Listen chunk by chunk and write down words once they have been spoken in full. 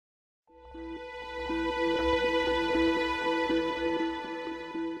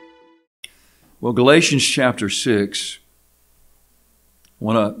Well, Galatians chapter 6, I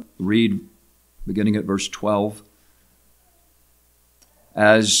want to read beginning at verse 12.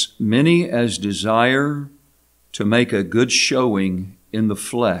 As many as desire to make a good showing in the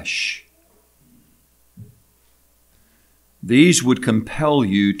flesh, these would compel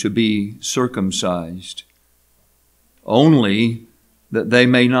you to be circumcised, only that they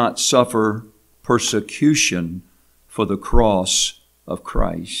may not suffer persecution for the cross of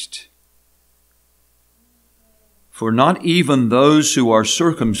Christ. For not even those who are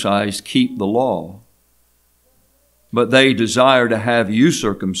circumcised keep the law, but they desire to have you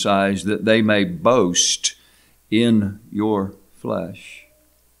circumcised, that they may boast in your flesh.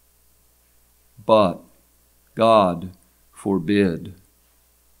 But God forbid.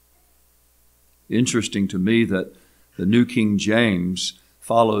 Interesting to me that the New King James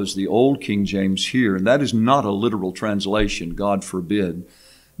follows the Old King James here, and that is not a literal translation, God forbid,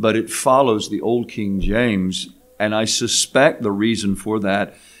 but it follows the Old King James, and I suspect the reason for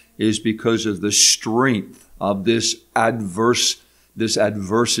that is because of the strength of this adversative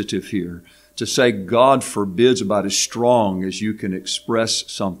here. To say God forbids about as strong as you can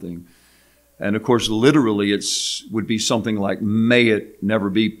express something. And of course, literally, would be something like, may it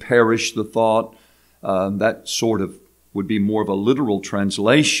never be, perish the thought. That sort of would be more of a literal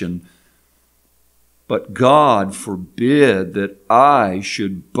translation. But God forbid that I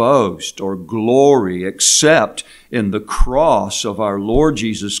should boast or glory except in the cross of our Lord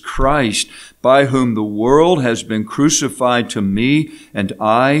Jesus Christ, by whom the world has been crucified to me and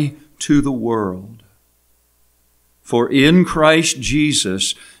I to the world. For in Christ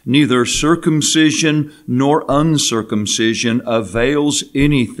Jesus neither circumcision nor uncircumcision avails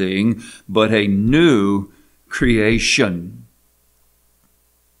anything, but a new creation.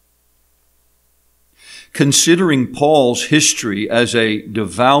 Considering Paul's history as a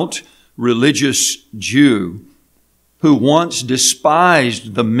devout religious Jew who once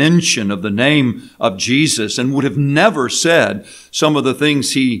despised the mention of the name of Jesus and would have never said some of the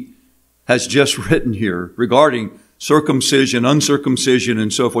things he has just written here regarding circumcision, uncircumcision,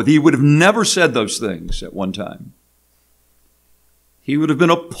 and so forth. He would have never said those things at one time. He would have been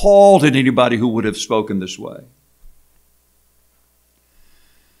appalled at anybody who would have spoken this way.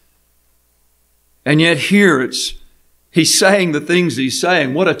 And yet here he's saying the things he's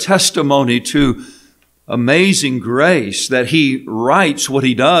saying. What a testimony to amazing grace that he writes what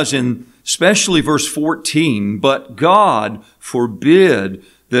he does in especially verse 14. But God forbid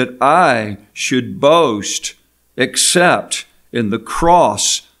that I should boast except in the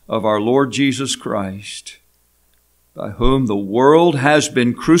cross of our Lord Jesus Christ, by whom the world has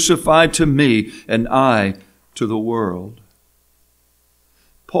been crucified to me and I to the world.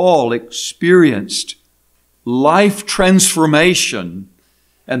 Paul experienced life transformation,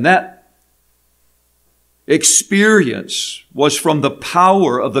 and that experience was from the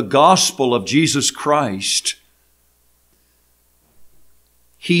power of the gospel of Jesus Christ.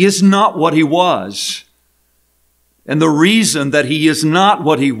 He is not what he was. And the reason that he is not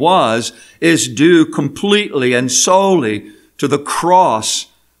what he was is due completely and solely to the cross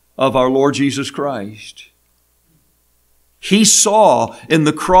of our Lord Jesus Christ. He saw in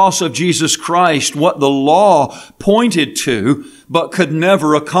the cross of Jesus Christ what the law pointed to, but could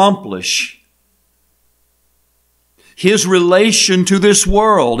never accomplish. His relation to this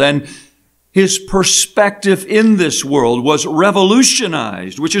world and his perspective in this world was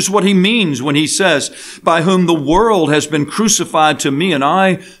revolutionized, which is what he means when he says, by whom the world has been crucified to me and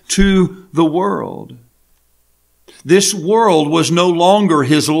I to the world. This world was no longer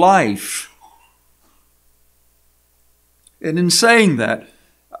his life. And in saying that,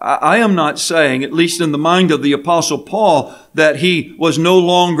 I am not saying, at least in the mind of the Apostle Paul, that he was no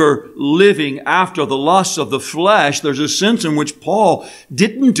longer living after the lusts of the flesh. There's a sense in which Paul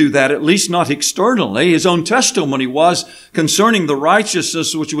didn't do that, at least not externally. His own testimony was concerning the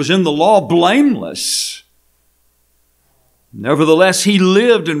righteousness which was in the law, blameless. Nevertheless, he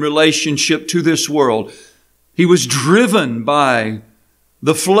lived in relationship to this world. He was driven by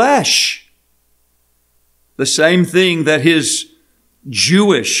the flesh. The same thing that his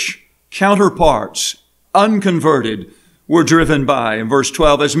Jewish counterparts, unconverted, were driven by. In verse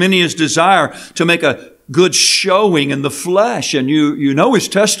 12, as many as desire to make a good showing in the flesh. And you know his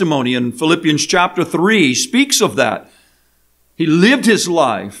testimony in Philippians chapter 3. He speaks of that. He lived his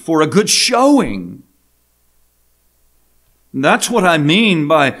life for a good showing. And that's what I mean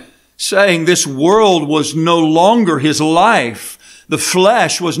by saying this world was no longer his life. The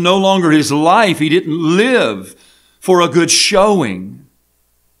flesh was no longer his life. He didn't live for a good showing.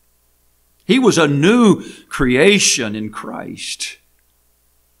 He was a new creation in Christ.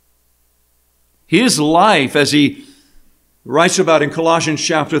 His life, as he writes about in Colossians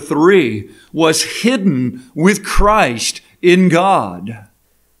chapter 3, was hidden with Christ in God.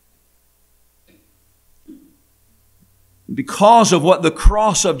 Because of what the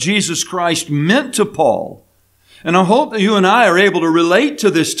cross of Jesus Christ meant to Paul. And I hope that you and I are able to relate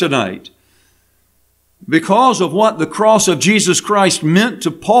to this tonight. Because of what the cross of Jesus Christ meant to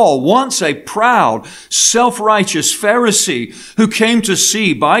Paul, once a proud, self-righteous Pharisee who came to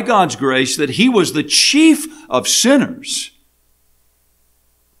see by God's grace that he was the chief of sinners,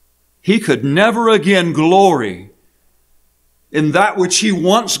 he could never again glory in that which he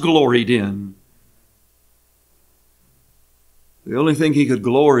once gloried in. The only thing he could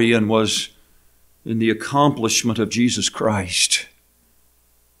glory in was in the accomplishment of Jesus Christ.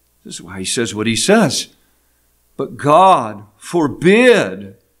 This is why he says what he says. But God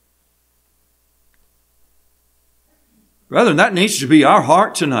forbid. Brethren, that needs to be our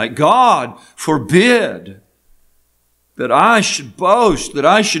heart tonight. God forbid that I should boast, that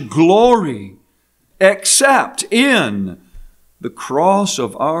I should glory, except in the cross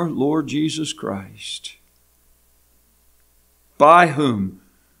of our Lord Jesus Christ, by whom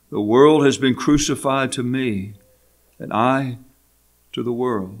the world has been crucified to me, and I to the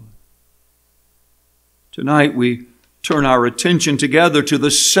world. Tonight we turn our attention together to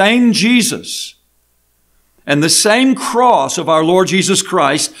the same Jesus and the same cross of our Lord Jesus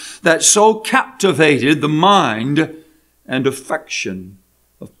Christ that so captivated the mind and affection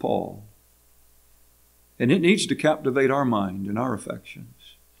of Paul. And it needs to captivate our mind and our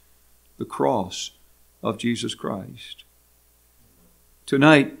affections. The cross of Jesus Christ.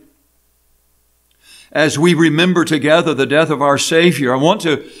 Tonight, as we remember together the death of our Savior, I want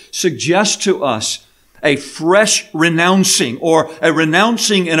to suggest to us a fresh renouncing, or a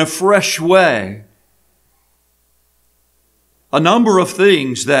renouncing in a fresh way. A number of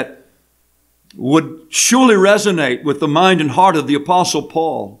things that would surely resonate with the mind and heart of the Apostle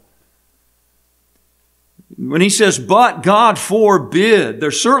Paul. When he says, but God forbid,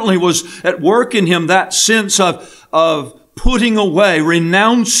 there certainly was at work in him that sense of putting away,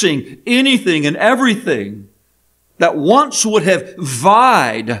 renouncing anything and everything that once would have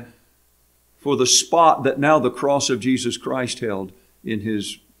vied for the spot that now the cross of Jesus Christ held in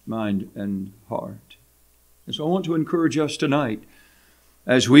his mind and heart. And so I want to encourage us tonight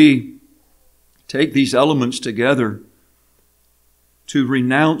as we take these elements together to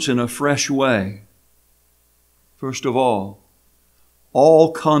renounce in a fresh way. First of all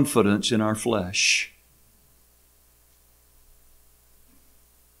confidence in our flesh.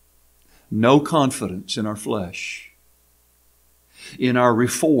 No confidence in our flesh, in our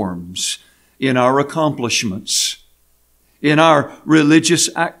reforms, in our accomplishments, in our religious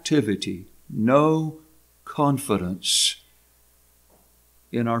activity. No confidence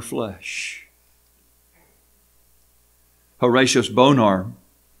in our flesh. Horatius Bonar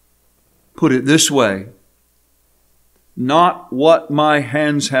put it this way: not what my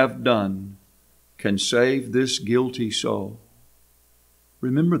hands have done can save this guilty soul.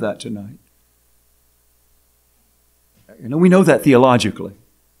 Remember that tonight. You know, we know that theologically.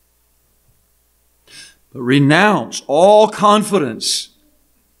 But renounce all confidence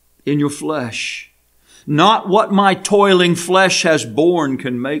in your flesh. Not what my toiling flesh has borne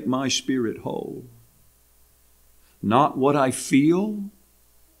can make my spirit whole. Not what I feel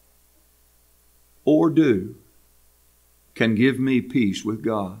or do can give me peace with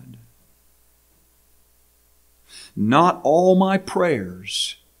God. Not all my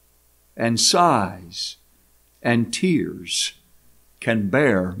prayers and sighs and tears can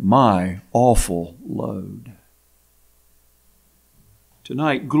bear my awful load.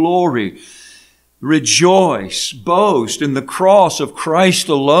 Tonight, glory, rejoice, boast in the cross of Christ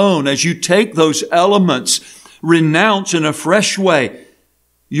alone. As you take those elements, renounce in a fresh way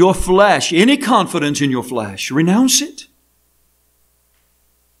your flesh, any confidence in your flesh, renounce it.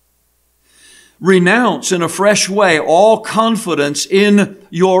 Renounce in a fresh way all confidence in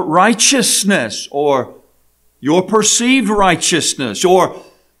your righteousness, or your perceived righteousness, or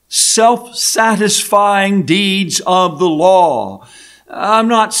self-satisfying deeds of the law. I'm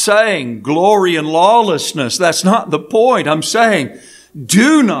not saying glory in lawlessness. That's not the point. I'm saying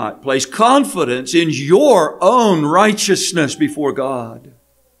do not place confidence in your own righteousness before God.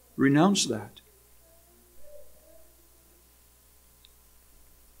 Renounce that.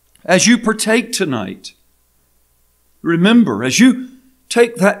 As you partake tonight, remember, as you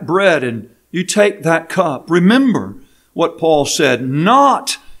take that bread and you take that cup, remember what Paul said,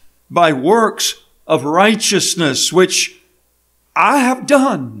 not by works of righteousness which I have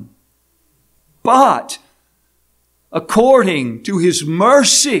done, but according to His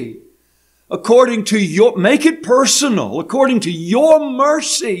mercy, According to your, make it personal. According to your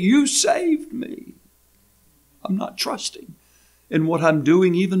mercy, you saved me. I'm not trusting in what I'm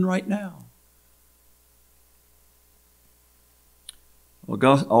doing even right now.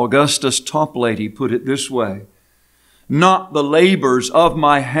 Augustus Toplady put it this way: not the labors of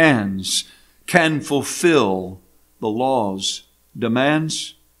my hands can fulfill the law's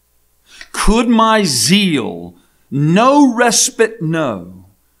demands. Could my zeal no respite know?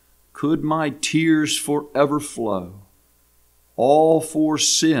 Could my tears forever flow? All for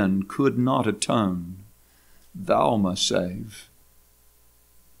sin could not atone. Thou must save.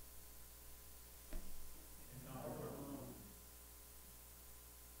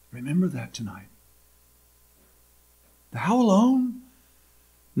 Remember that tonight. Thou alone?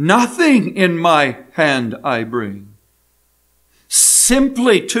 Nothing in my hand I bring.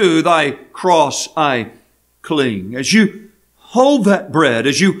 Simply to thy cross I cling. As you hold that bread,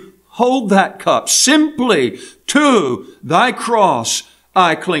 as you hold that cup, simply to thy cross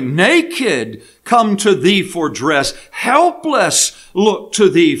I cling. Naked, come to thee for dress. Helpless, look to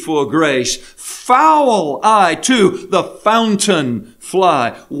thee for grace. Foul, I to the fountain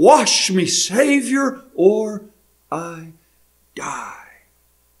fly. Wash me, Savior, or I die.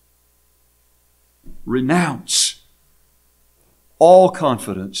 Renounce all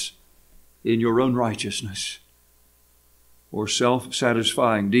confidence in your own righteousness or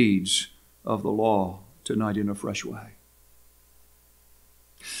self-satisfying deeds of the law tonight in a fresh way.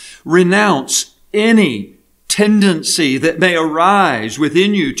 Renounce any tendency that may arise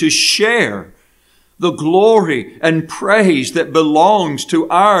within you to share the glory and praise that belongs to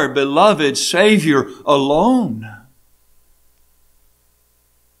our beloved Savior alone.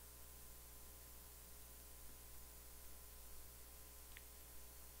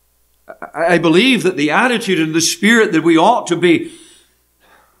 I believe that the attitude and the spirit that we ought to be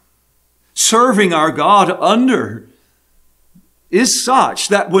serving our God under is such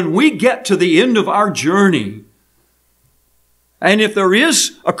that when we get to the end of our journey, and if there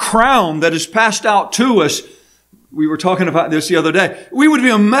is a crown that is passed out to us, we were talking about this the other day, we would be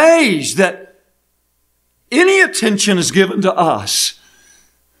amazed that any attention is given to us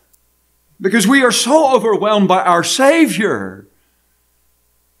because we are so overwhelmed by our Savior.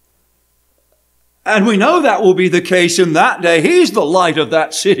 And we know that will be the case in that day. He's the light of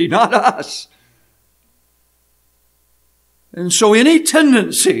that city, not us. And so any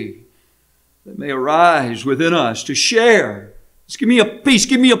tendency that may arise within us to share, just give me a piece,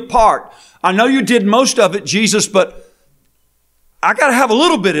 give me a part. I know you did most of it, Jesus, but I got to have a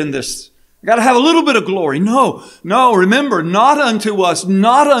little bit in this. I got to have a little bit of glory. No, remember, not unto us,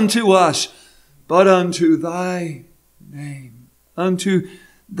 but unto thy name. Unto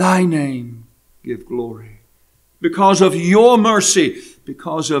thy name give glory. Because of your mercy,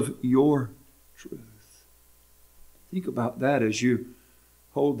 because of your truth. Think about that as you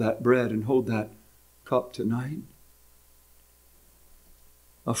hold that bread and hold that cup tonight.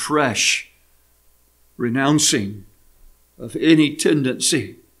 A fresh renouncing of any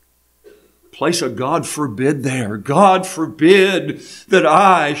tendency. Place a God forbid there. God forbid that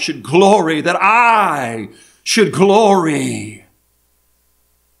I should glory,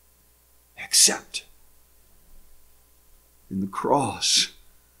 except in the cross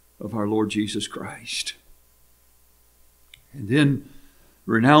of our Lord Jesus Christ. And then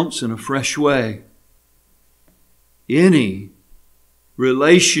renounce in a fresh way any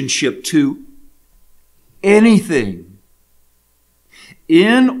relationship to anything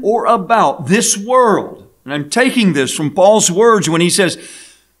in or about this world. And I'm taking this from Paul's words when he says,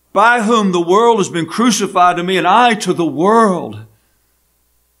 by whom the world has been crucified to me and I to the world.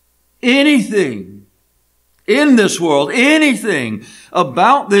 Anything in this world, anything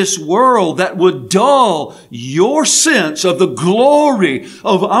about this world that would dull your sense of the glory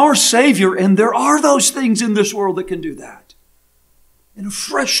of our Savior. And there are those things in this world that can do that. In a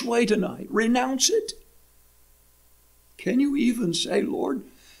fresh way tonight, renounce it. Can you even say, Lord,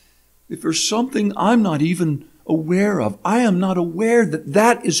 if there's something I'm not even aware of, I am not aware that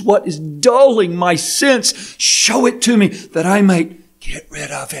that is what is dulling my sense, show it to me that I might get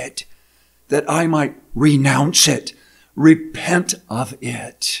rid of it, that I might renounce it, repent of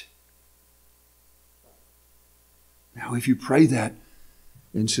it. Now, if you pray that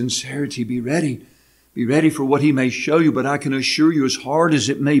in sincerity, be ready. Be ready for what He may show you, but I can assure you, as hard as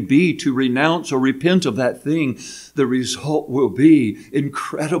it may be to renounce or repent of that thing, the result will be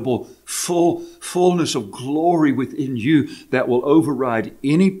incredible fullness of glory within you that will override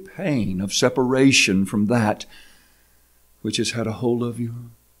any pain of separation from that which has had a hold of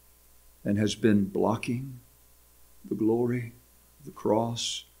you and has been blocking the glory of the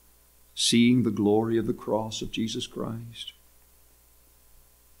cross seeing the glory of the cross of Jesus Christ.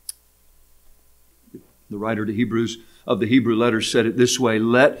 The writer to Hebrews of the Hebrew letter said it this way,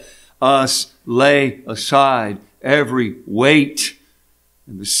 let us lay aside every weight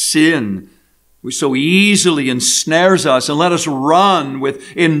and the sin which so easily ensnares us, and let us run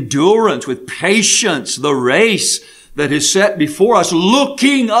with endurance, with patience, the race that is set before us,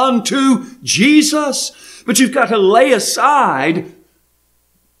 looking unto Jesus. But you've got to lay aside.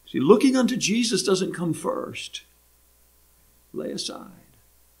 See, looking unto Jesus doesn't come first. Lay aside.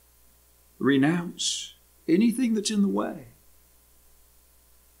 Renounce anything that's in the way.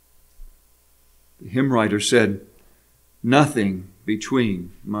 The hymn writer said, nothing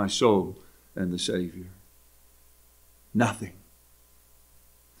between my soul and the Savior. Nothing.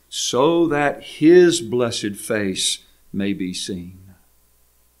 So that His blessed face may be seen.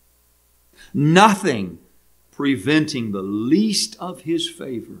 Nothing preventing the least of His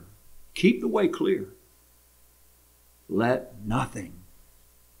favor. Keep the way clear. Let nothing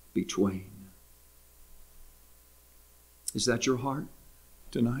between. Is that your heart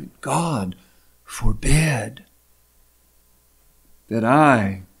tonight? God forbid that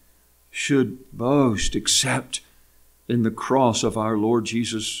I should boast except in the cross of our Lord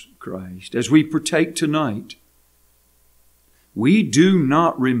Jesus Christ. As we partake tonight, we do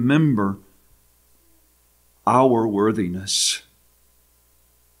not remember our worthiness.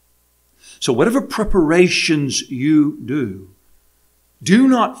 So whatever preparations you do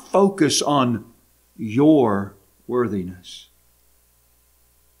not focus on your worthiness.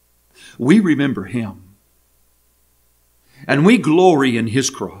 We remember Him. And we glory in His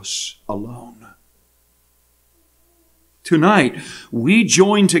cross alone. Tonight, we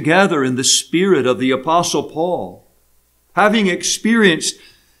join together in the spirit of the Apostle Paul, having experienced,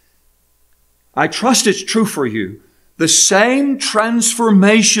 I trust it's true for you, the same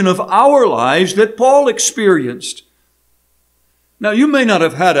transformation of our lives that Paul experienced. Now, you may not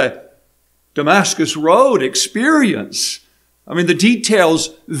have had a Damascus Road experience. I mean, the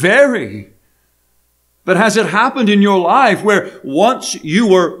details vary. But has it happened in your life where once you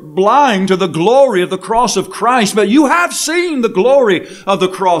were blind to the glory of the cross of Christ, but you have seen the glory of the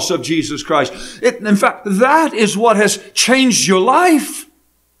cross of Jesus Christ? In fact, that is what has changed your life,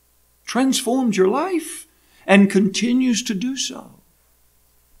 transformed your life, and continues to do so.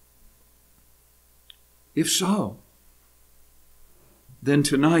 If so, then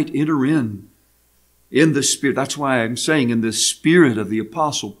tonight enter in the Spirit. That's why I'm saying in the spirit of the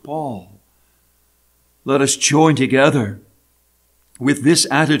Apostle Paul. Let us join together with this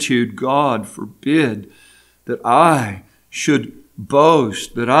attitude. God forbid that I should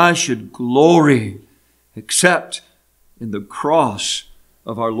boast, that I should glory, except in the cross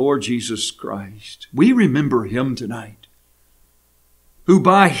of our Lord Jesus Christ. We remember Him tonight, who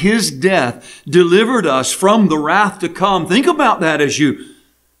by His death delivered us from the wrath to come. Think about that as you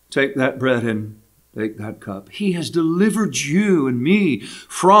take that bread and take that cup. He has delivered you and me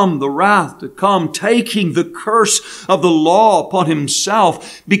from the wrath to come, taking the curse of the law upon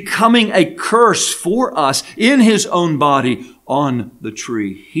Himself, becoming a curse for us in His own body on the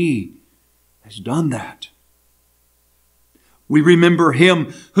tree. He has done that. We remember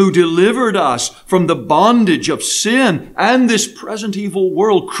Him who delivered us from the bondage of sin and this present evil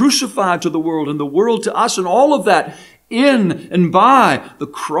world, crucified to the world and the world to us, and all of that in and by the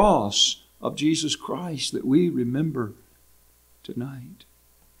cross of Jesus Christ that we remember tonight.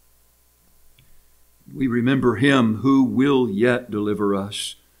 We remember Him who will yet deliver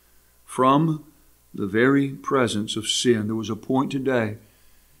us from the very presence of sin. There was a point today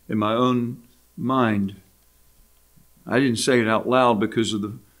in my own mind. I didn't say it out loud because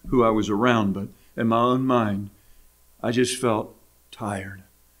of who I was around, but in my own mind, I just felt tired.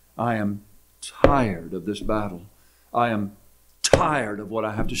 I am tired of this battle. I am tired of what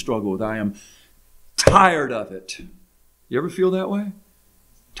I have to struggle with. I am tired of it. You ever feel that way?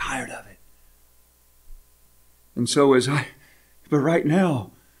 Tired of it. And so but right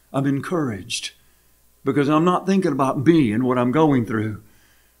now, I'm encouraged because I'm not thinking about me and what I'm going through.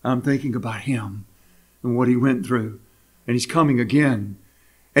 I'm thinking about Him and what He went through. And He's coming again.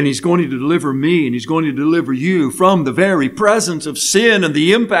 And He's going to deliver me and He's going to deliver you from the very presence of sin and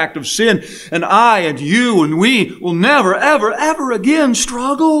the impact of sin. And I and you and we will never, ever, ever again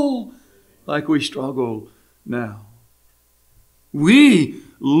struggle like we struggle now. We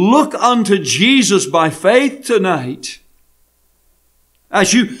look unto Jesus by faith tonight.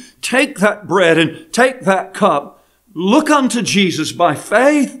 As you take that bread and take that cup, look unto Jesus by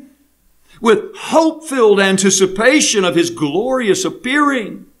faith with hope-filled anticipation of His glorious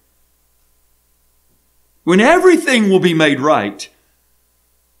appearing, when everything will be made right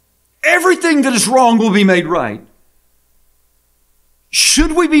Everything that is wrong will be made right.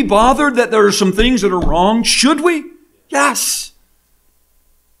 Should we be bothered that there are some things that are wrong? Should we? Yes.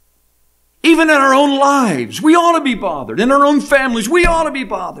 Even in our own lives, we ought to be bothered. In our own families, we ought to be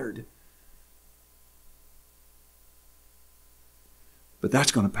bothered. But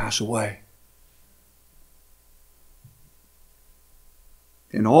that's going to pass away.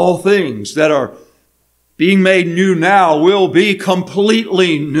 And all things that are being made new now will be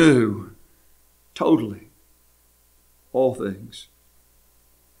completely new. Totally. All things.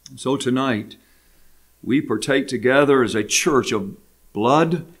 So tonight, we partake together as a church of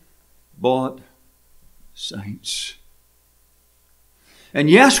blood-bought saints. And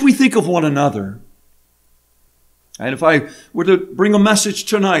yes, we think of one another. And if I were to bring a message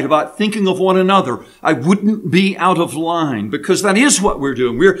tonight about thinking of one another, I wouldn't be out of line, because that is what we're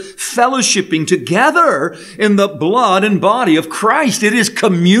doing. We're fellowshipping together in the blood and body of Christ. It is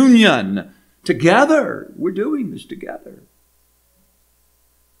communion. Together. We're doing this together.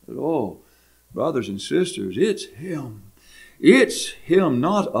 But oh, brothers and sisters, it's Him. It's Him,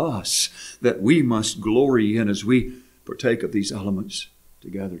 not us, that we must glory in as we partake of these elements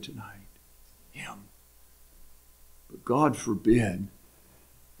together tonight. Him. But God forbid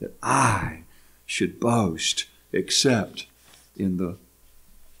that I should boast except in the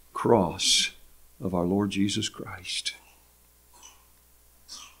cross of our Lord Jesus Christ.